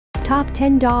top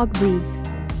 10 dog breeds.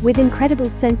 With incredible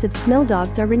sense of smell,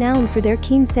 dogs are renowned for their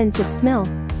keen sense of smell.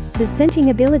 The scenting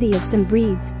ability of some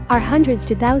breeds are hundreds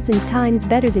to thousands times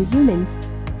better than humans.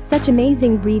 Such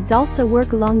amazing breeds also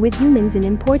work along with humans in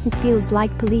important fields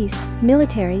like police,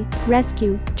 military,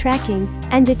 rescue, tracking,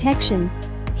 and detection.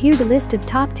 Here the list of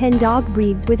top 10 dog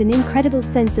breeds with an incredible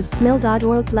sense of smell.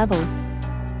 Orlt level.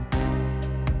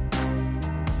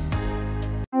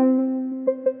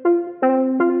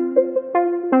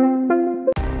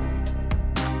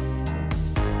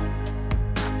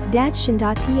 Dachshund.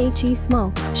 The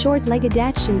small, short-legged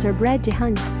Dachshunds are bred to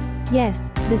hunt. Yes,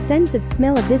 the sense of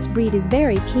smell of this breed is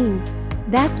very keen.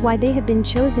 That's why they have been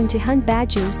chosen to hunt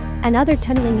badgers and other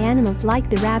tunneling animals like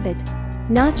the rabbit.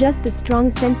 Not just the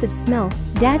strong sense of smell,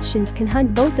 Dachshunds can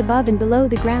hunt both above and below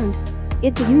the ground.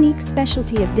 It's a unique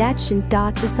specialty of Dachshunds.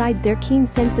 Besides their keen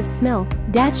sense of smell,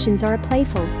 Dachshunds are a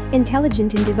playful,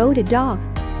 intelligent and devoted dog.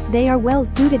 They are well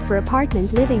suited for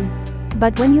apartment living.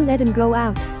 But when you let him go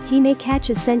out, he may catch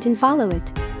a scent and follow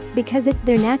it. Because it's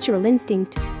their natural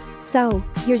instinct. So,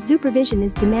 your supervision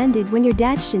is demanded when your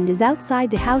Dachshund is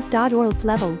outside the house. Orlt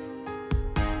level.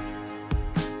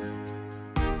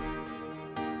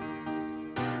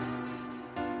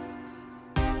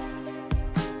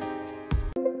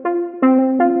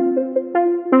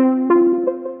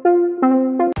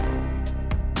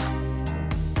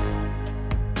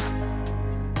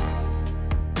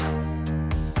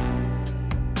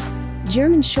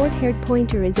 German Shorthaired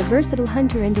Pointer is a versatile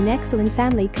hunter and an excellent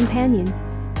family companion.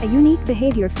 A unique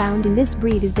behavior found in this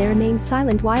breed is they remain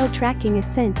silent while tracking a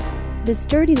scent. The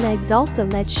sturdy legs also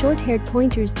let short-haired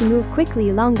pointers to move quickly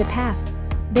along the path.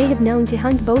 They have known to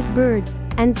hunt both birds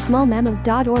and small mammals.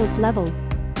 Orlt level.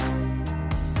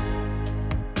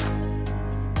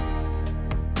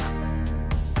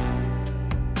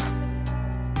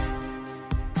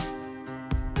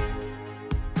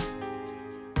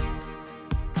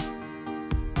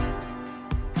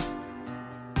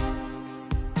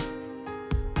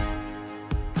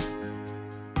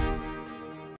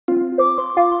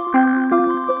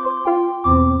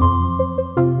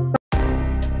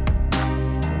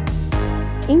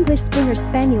 English Springer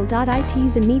Spaniel. It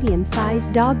is a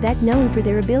medium-sized dog that's known for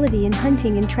their ability in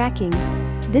hunting and tracking.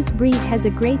 This breed has a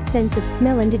great sense of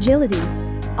smell and agility.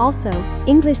 Also,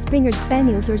 English Springer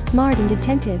Spaniels are smart and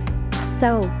attentive.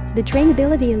 So, the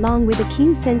trainability along with a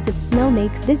keen sense of smell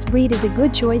makes this breed as a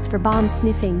good choice for bomb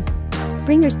sniffing.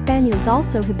 Springer Spaniels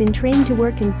also have been trained to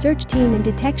work in search team and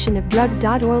detection of drugs.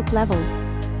 Orlt level.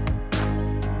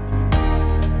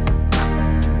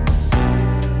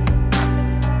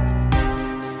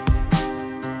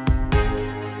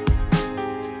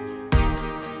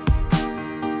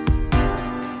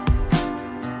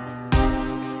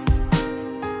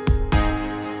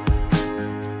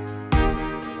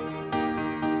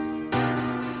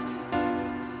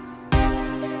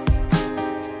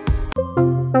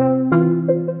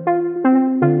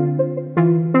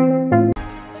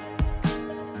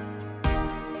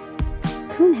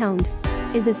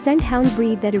 Coonhound is a scent hound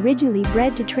breed that originally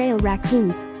bred to trail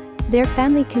raccoons. Their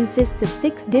family consists of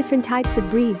 6 different types of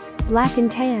breeds: black and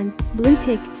tan, blue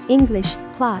tick, English,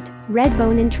 plot,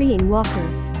 redbone and treeing walker.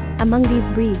 Among these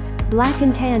breeds, black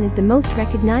and tan is the most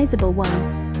recognizable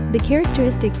one. The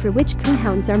characteristic for which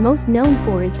Coonhounds are most known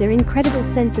for is their incredible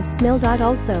sense of smell.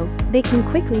 Also, they can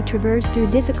quickly traverse through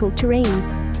difficult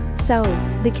terrains. So,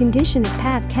 the condition of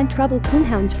path can trouble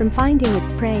Coonhounds from finding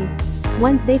its prey.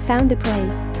 Once they found the prey,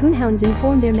 Coonhounds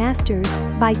inform their masters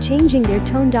by changing their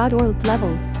tone. Orlt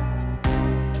level.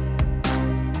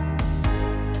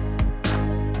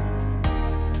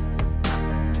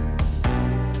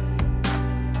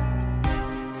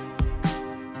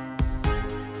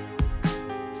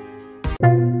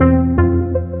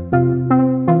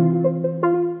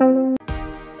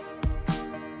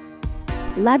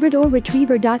 Labrador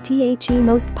Retriever. The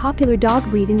most popular dog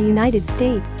breed in the United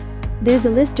States. There's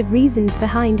a list of reasons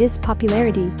behind this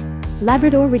popularity.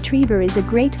 Labrador Retriever is a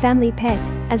great family pet,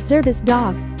 a service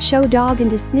dog, show dog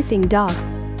and a sniffing dog.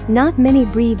 Not many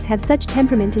breeds have such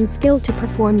temperament and skill to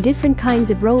perform different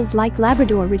kinds of roles like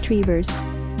Labrador Retrievers.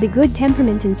 The good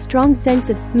temperament and strong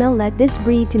sense of smell led this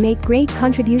breed to make great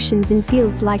contributions in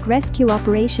fields like rescue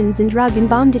operations and drug and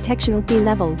bomb detection. At the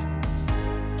level.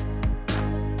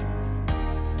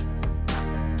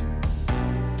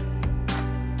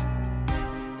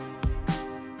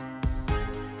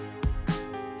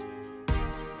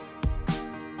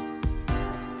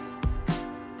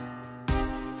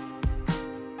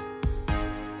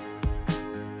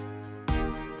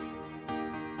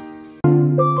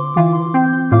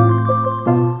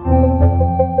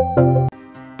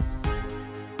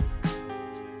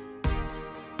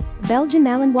 Belgian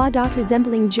Malinois dog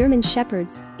resembling German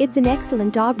Shepherds, it's an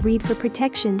excellent dog breed for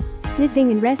protection,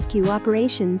 sniffing and rescue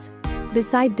operations.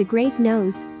 Besides the great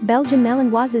nose, Belgian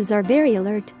Malinoises are very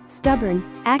alert, stubborn,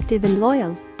 active and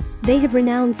loyal. They have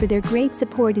renowned for their great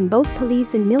support in both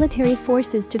police and military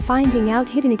forces to finding out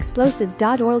hidden explosives.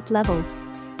 World level.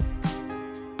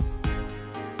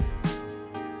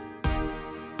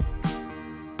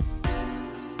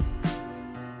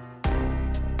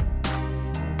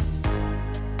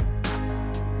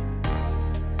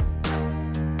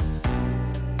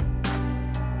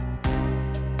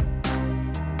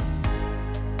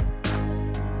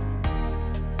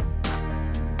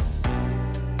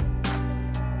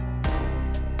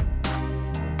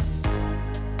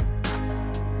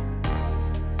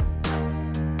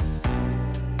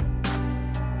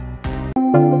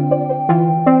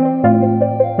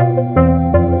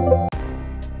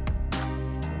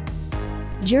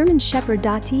 German Shepherd.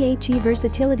 The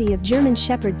versatility of German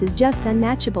Shepherds is just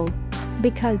unmatchable.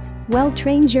 Because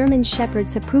well-trained German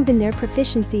Shepherds have proven their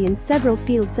proficiency in several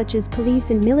fields such as police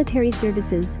and military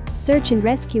services, search and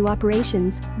rescue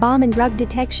operations, bomb and drug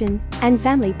detection, and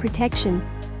family protection.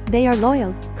 They are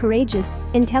loyal, courageous,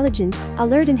 intelligent,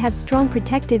 alert and have strong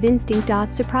protective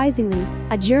instinct. Surprisingly,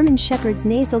 a German Shepherd's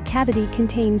nasal cavity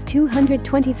contains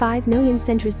 225 million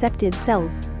centroceptive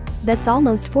cells. That's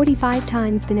almost 45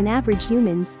 times than an average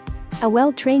human's. A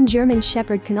well-trained German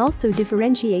Shepherd can also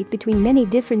differentiate between many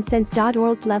different scents.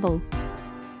 World level.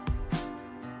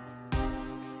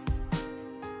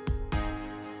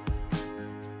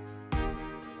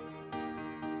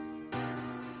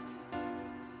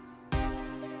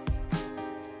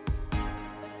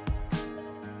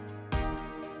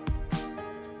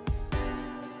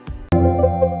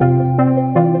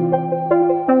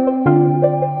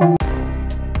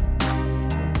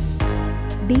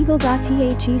 Beagle.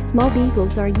 The small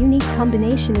beagles are a unique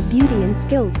combination of beauty and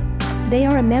skills. They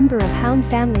are a member of hound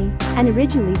family and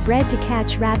originally bred to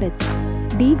catch rabbits.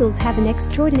 Beagles have an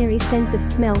extraordinary sense of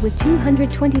smell with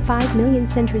 225 million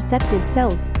centroceptive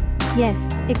cells.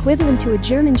 Yes, equivalent to a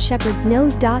German Shepherd's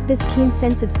nose. This keen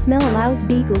sense of smell allows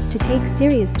beagles to take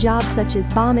serious jobs such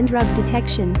as bomb and drug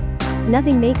detection.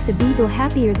 Nothing makes a beagle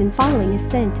happier than following a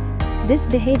scent. This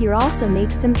behavior also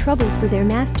makes some troubles for their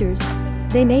masters.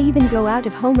 They may even go out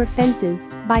of home or fences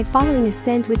by following a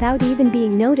scent without even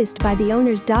being noticed by the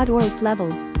owners. World level.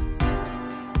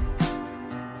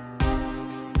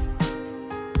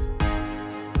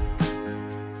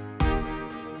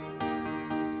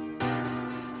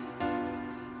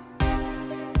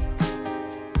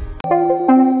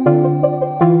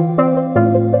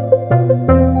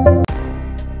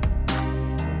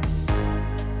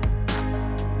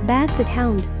 Basset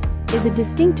Hound is a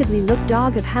distinctively looked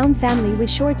dog of hound family with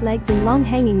short legs and long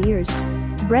hanging ears.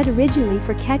 Bred originally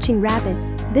for catching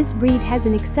rabbits, this breed has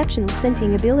an exceptional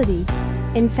scenting ability.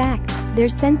 In fact, their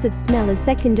sense of smell is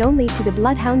second only to the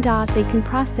Bloodhound. They can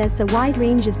process a wide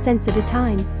range of scents at a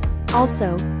time.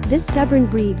 Also, this stubborn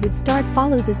breed would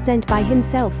follows a scent by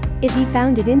himself if he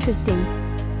found it interesting.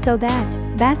 So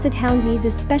that Basset Hound needs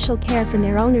a special care from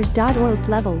their owners. World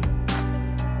level.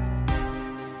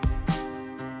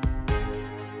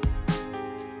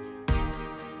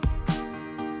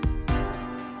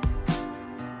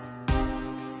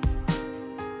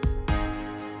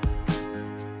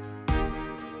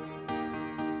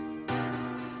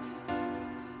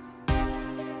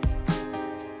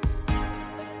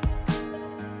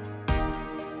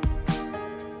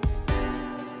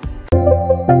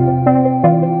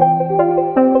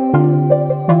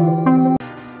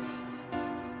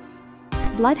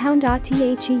 Bloodhound.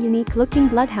 The unique-looking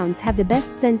bloodhounds have the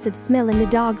best sense of smell in the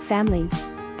dog family.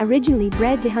 Originally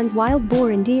bred to hunt wild boar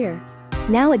and deer,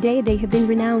 nowadays they have been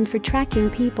renowned for tracking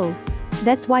people.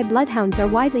 That's why bloodhounds are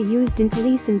widely used in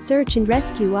police and search and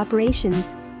rescue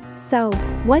operations. So,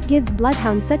 what gives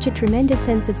bloodhounds such a tremendous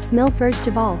sense of smell? First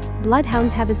of all,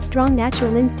 bloodhounds have a strong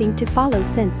natural instinct to follow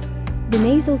scents. The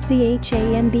nasal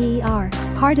chamber,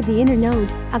 part of the inner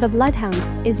node of a bloodhound,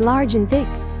 is large and thick.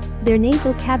 Their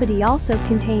nasal cavity also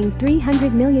contains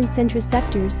 300 million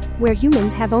centroceptors, where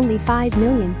humans have only 5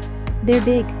 million. Their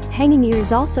big, hanging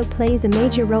ears also plays a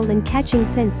major role in catching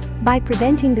scents by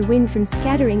preventing the wind from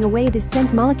scattering away the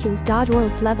scent molecules.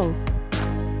 World level.